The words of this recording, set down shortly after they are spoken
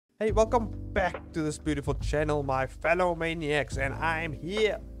Hey, welcome back to this beautiful channel, my fellow maniacs, and I'm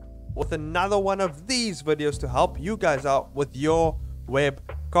here with another one of these videos to help you guys out with your web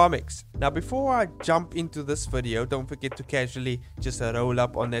comics. Now, before I jump into this video, don't forget to casually just roll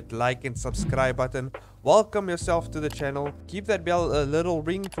up on that like and subscribe button. Welcome yourself to the channel. Keep that bell a little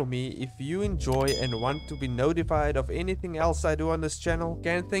ring for me if you enjoy and want to be notified of anything else I do on this channel.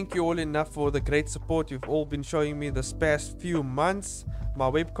 Can't thank you all enough for the great support you've all been showing me this past few months. My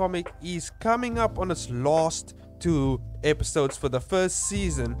webcomic is coming up on its last 2 episodes for the first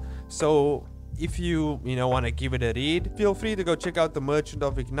season, so if you want to give it a read, feel free to go check out the Merchant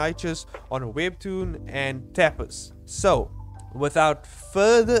of Ignatius on Webtoon and Tapas. So, without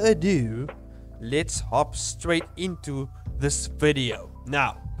further ado, let's hop straight into this video.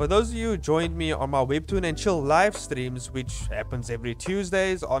 Now, for those of you who joined me on my Webtoon and Chill live streams, which happens every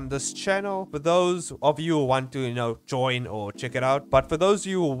Tuesdays on this channel, for those of you who want to, join or check it out, but for those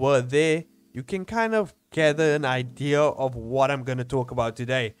of you who were there, you can kind of gather an idea of what I'm going to talk about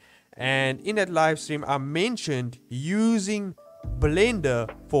today. And in that live stream, I mentioned using Blender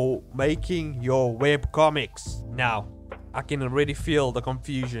for making your web comics. Now, I can already feel the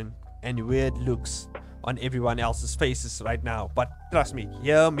confusion and weird looks on everyone else's faces right now, but trust me,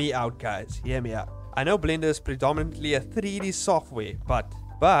 hear me out, guys, hear me out. I know Blender is predominantly a 3D software, but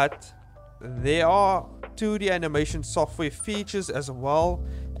there are 2D animation software features as well,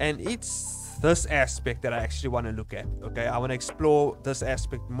 and it's this aspect that I actually want to look at. Okay, I want to explore this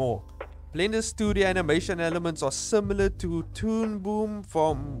aspect more. Blender's 2D animation elements are similar to Toon Boom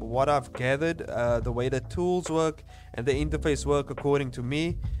from what I've gathered, the way the tools work and the interface work according to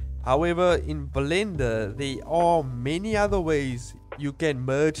me. However, in Blender, there are many other ways you can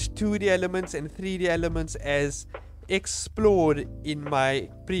merge 2D elements and 3D elements as explored in my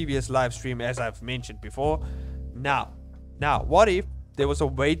previous live stream, as I've mentioned before. Now, what if there was a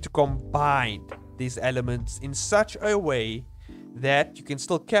way to combine these elements in such a way that you can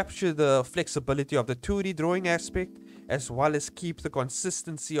still capture the flexibility of the 2D drawing aspect as well as keep the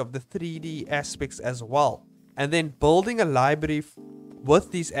consistency of the 3D aspects as well, and then building a library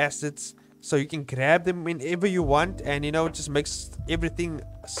with these assets so you can grab them whenever you want, and it just makes everything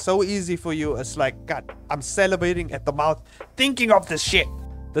so easy for you. It's like, God, I'm salivating at the mouth thinking of this shit.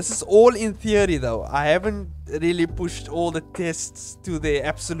 This is all in theory though. I haven't really pushed all the tests to their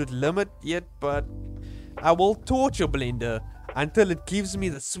absolute limit yet, but I will torture Blender until it gives me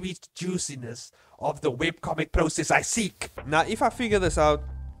the sweet juiciness of the webcomic process I seek. Now, if I figure this out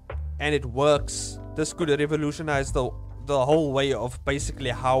and it works, this could revolutionize the whole way of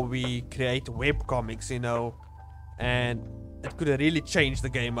basically how we create webcomics, and it could really change the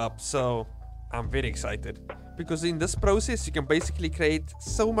game up. So I'm very excited, because in this process you can basically create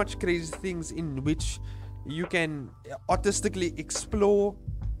so much crazy things in which you can artistically explore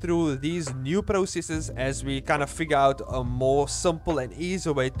through these new processes as we kind of figure out a more simple and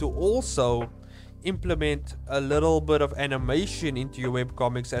easy way to also implement a little bit of animation into your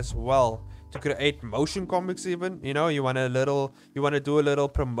webcomics as well, to create motion comics even. You want to do a little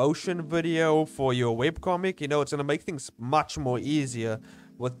promotion video for your webcomic. It's going to make things much more easier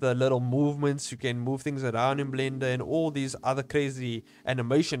with the little movements. You can move things around in Blender and all these other crazy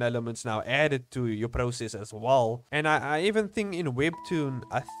animation elements now added to your process as well. And I even think in Webtoon,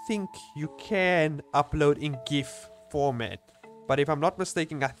 I think you can upload in GIF format. But if I'm not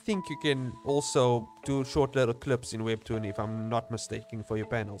mistaken, I think you can also do short little clips in Webtoon, if I'm not mistaken, for your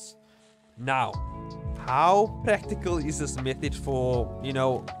panels. Now, how practical is this method for,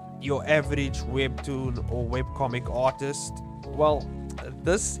 your average Webtoon or webcomic artist? Well,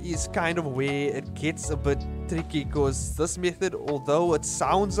 this is kind of where it gets a bit tricky, because this method, although it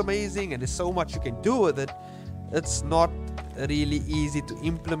sounds amazing and there's so much you can do with it, it's not really easy to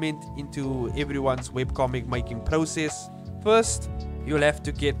implement into everyone's webcomic making process. First, you'll have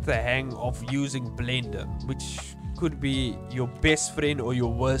to get the hang of using Blender, which could be your best friend or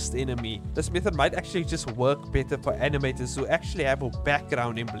your worst enemy. This method might actually just work better for animators who actually have a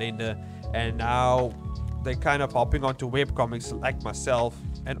background in Blender and now they're kind of hopping onto webcomics like myself,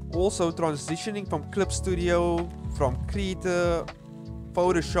 and also transitioning from Clip Studio, from Krita,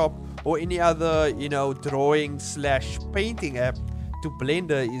 Photoshop, or any other drawing/painting app to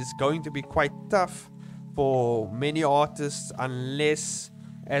Blender is going to be quite tough for many artists, unless,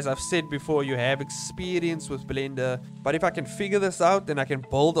 as I've said before, you have experience with Blender. But if I can figure this out, then I can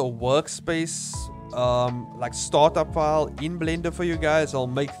build a workspace like startup file in Blender for you guys. I'll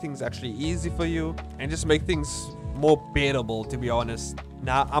make things actually easy for you and just make things more bearable, to be honest.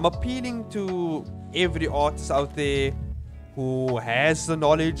 Now, I'm appealing to every artist out there who has the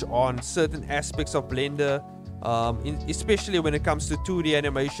knowledge on certain aspects of Blender especially when it comes to 2D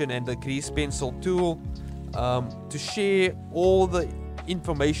animation and the grease pencil tool, to share all the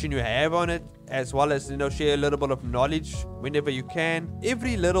information you have on it, as well as, you know, share a little bit of knowledge whenever you can.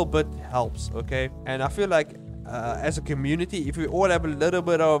 Every little bit helps, okay? And I feel like as a community, if we all have a little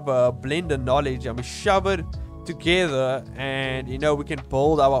bit of Blender knowledge and we shove it together, and, you know, we can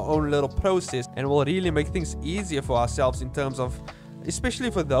build our own little process, and we'll really make things easier for ourselves in terms of, especially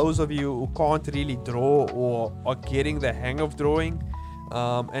for those of you who can't really draw or are getting the hang of drawing.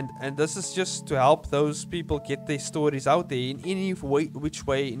 And this is just to help those people get their stories out there in any way,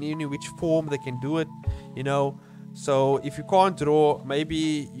 in any which form they can do it, you know. So if you can't draw,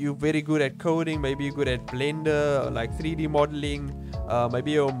 maybe you're very good at coding, maybe you're good at Blender, like 3D modeling,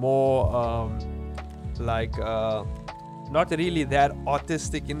 maybe you're more not really that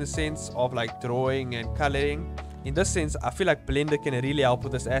artistic in the sense of like drawing and coloring. In this sense, I feel like Blender can really help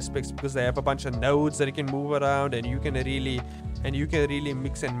with this aspects, because they have a bunch of nodes that you can move around, and you can really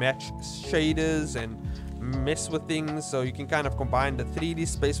mix and match shaders and mess with things. So you can kind of combine the 3D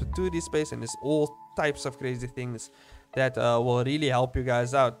space with 2D space, and there's all types of crazy things that will really help you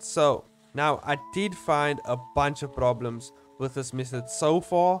guys out. So now I did find a bunch of problems with this method so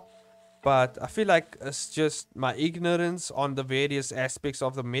far, but I feel like it's just my ignorance on the various aspects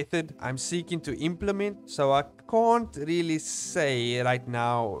of the method I'm seeking to implement. So I can't really say right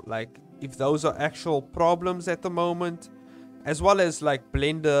now like if those are actual problems at the moment, as well as like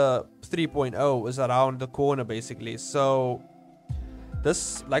Blender 3.0 is around the corner basically. So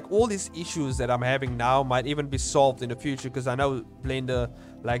this, like, all these issues that I'm having now might even be solved in the future, because I know Blender,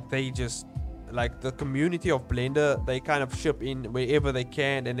 like, they just, like, the community of Blender, they kind of ship in wherever they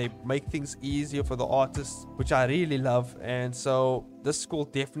can, and they make things easier for the artists, which I really love. And so this will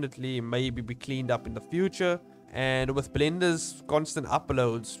definitely maybe be cleaned up in the future. And with Blender's constant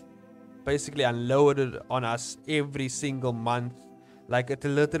uploads basically unloaded on us every single month, like, it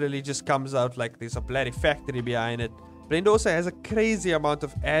literally just comes out like there's a bloody factory behind it. Blender also has a crazy amount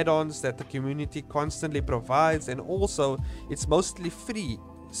of add-ons that the community constantly provides, and also it's mostly free.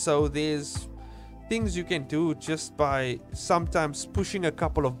 So there's things you can do just by sometimes pushing a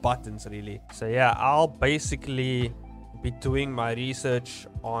couple of buttons, really. So yeah, I'll basically be doing my research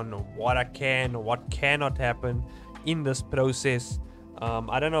on what I can, what cannot happen in this process.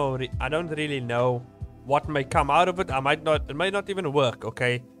 I don't know, I don't really know what may come out of it. It might not even work,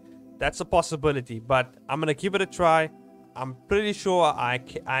 okay? That's a possibility, but I'm gonna give it a try. I'm pretty sure I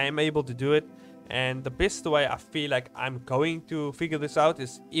am able to do it, and the best way I feel like I'm going to figure this out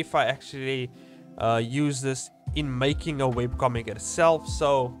is if I actually use this in making a webcomic itself.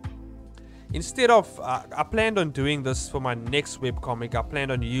 So instead of I planned on doing this for my next webcomic, I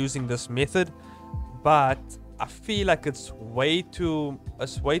planned on using this method, but I feel like it's way too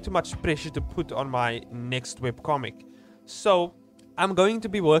much pressure to put on my next webcomic. So I'm going to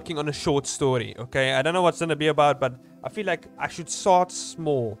be working on a short story, okay? I don't know what's going to be about, but I feel like I should start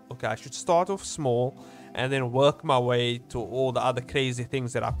small, okay? I should start off small and then work my way to all the other crazy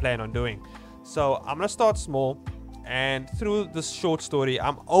things that I plan on doing. So I'm going to start small, and through this short story,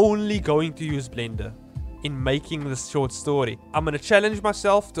 I'm only going to use Blender in making this short story. I'm going to challenge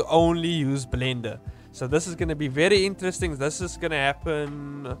myself to only use Blender. So this is going to be very interesting. This is going to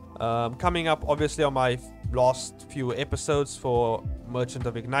happen coming up, obviously, on my last few episodes for Merchant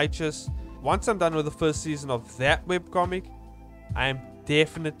of Ignatius. Once I'm done with the first season of that webcomic, I'm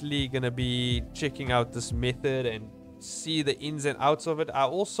definitely going to be checking out this method and see the ins and outs of it. I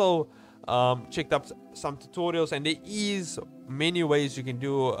also checked up some tutorials, and there is many ways you can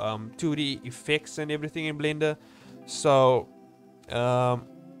do 2D effects and everything in Blender. So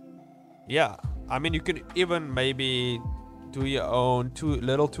yeah, I mean, you can even maybe do your own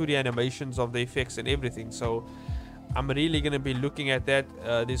little 2D animations of the effects and everything. So I'm really going to be looking at that.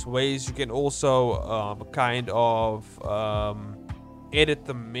 There's ways you can also kind of edit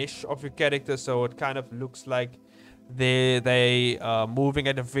the mesh of your character, so it kind of looks like they moving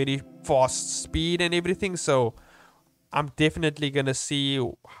at a very fast speed and everything. So I'm definitely going to see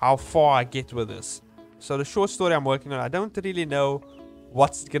how far I get with this. So the short story I'm working on, I don't really know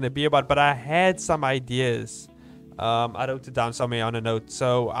what's going to be about, but I had some ideas. I wrote it down somewhere on a note.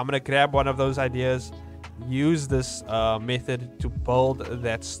 So I'm going to grab one of those ideas, use this method to build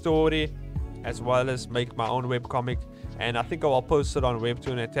that story, as well as make my own webcomic. And I think I'll post it on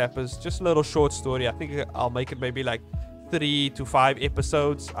Webtoon and Tapas. Just a little short story. I think I'll make it maybe like 3 to 5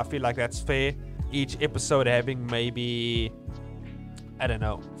 episodes. I feel like that's fair. Each episode having maybe, I don't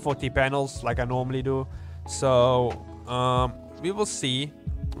know, 40 panels like I normally do. So we will see.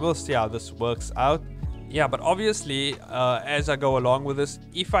 We'll see how this works out. Yeah, but obviously, as I go along with this,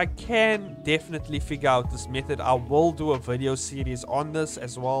 if I can definitely figure out this method, I will do a video series on this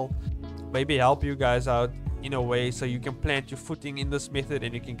as well. Maybe help you guys out in a way so you can plant your footing in this method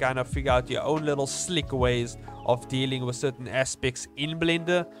and you can kind of figure out your own little slick ways of dealing with certain aspects in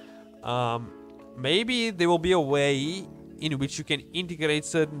Blender. Maybe there will be a way in which you can integrate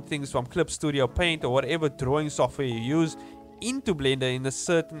certain things from Clip Studio Paint or whatever drawing software you use into Blender in a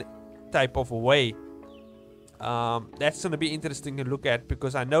certain type of way. That's going to be interesting to look at,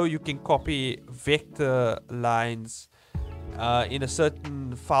 because I know you can copy vector lines in a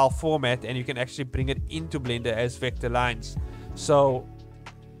certain file format and you can actually bring it into Blender as vector lines. So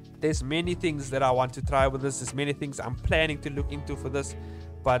there's many things that I want to try with this. There's many things I'm planning to look into for this,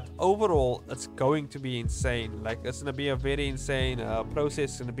 but overall it's going to be insane. Like, it's going to be a very insane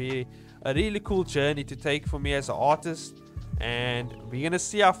process. It's going to be a really cool journey to take for me as an artist, and we're going to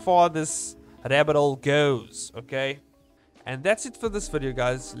see how far this rabbit hole goes. Okay, and that's it for this video,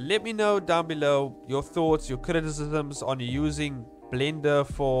 guys. Let me know down below your thoughts, your criticisms on using Blender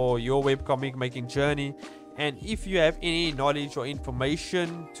for your webcomic making journey, and if you have any knowledge or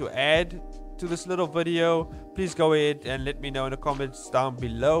information to add to this little video, please go ahead and let me know in the comments down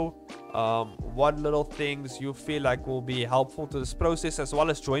below. What little things you feel like will be helpful to this process, as well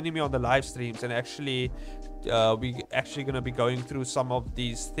as joining me on the live streams. And actually we actually going to be going through some of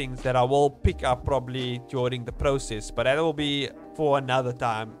these things that I will pick up probably during the process, but that will be for another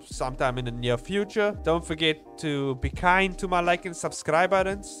time, sometime in the near future. Don't forget to be kind to my like and subscribe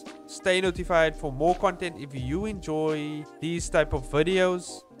buttons. Stay notified for more content if you enjoy these type of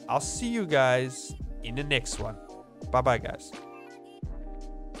videos. I'll see you guys in the next one. Bye bye, guys.